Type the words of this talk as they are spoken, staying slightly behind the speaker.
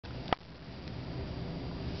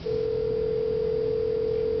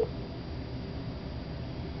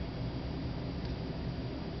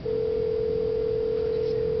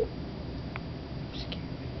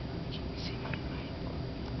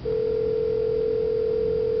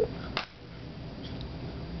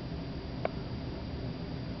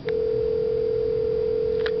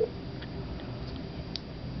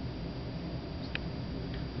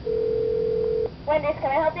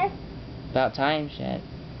about time, shit.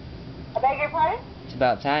 I beg your pardon? It's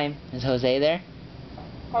about time. Is Jose there?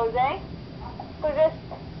 Jose? Who's this?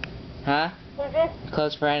 Huh? Who's this?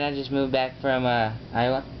 Close friend. I just moved back from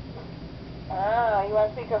Iowa. Oh, you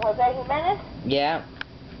want to speak to Jose Jimenez? Yeah.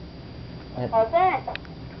 Jose,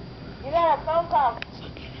 you got a phone call.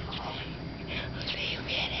 Jose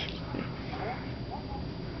Jimenez.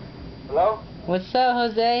 Hello? What's up,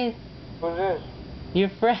 Jose? Who's this? Your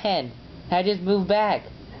friend. I just moved back.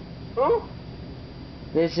 Who?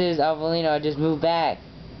 This is Alvalino. I just moved back.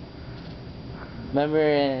 Remember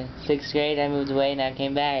in 6th grade I moved away and I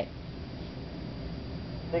came back?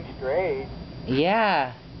 6th grade?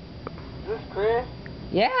 Yeah. Is this Chris?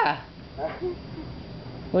 Yeah. Nothing.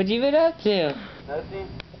 What you been up to? Nothing.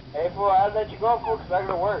 Hey, fool, I'll let you go, fool, because I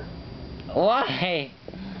gotta work. Why?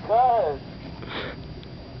 Because.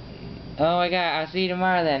 Oh my god, I'll see you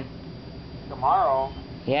tomorrow then. Tomorrow?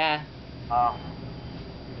 Yeah. Oh.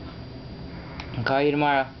 I'll call you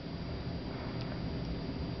tomorrow.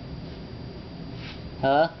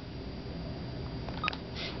 Hello?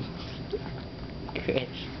 Chris.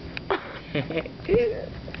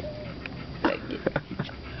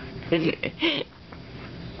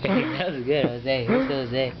 That was good, Jose. What's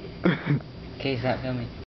Jose? Okay, stop filming.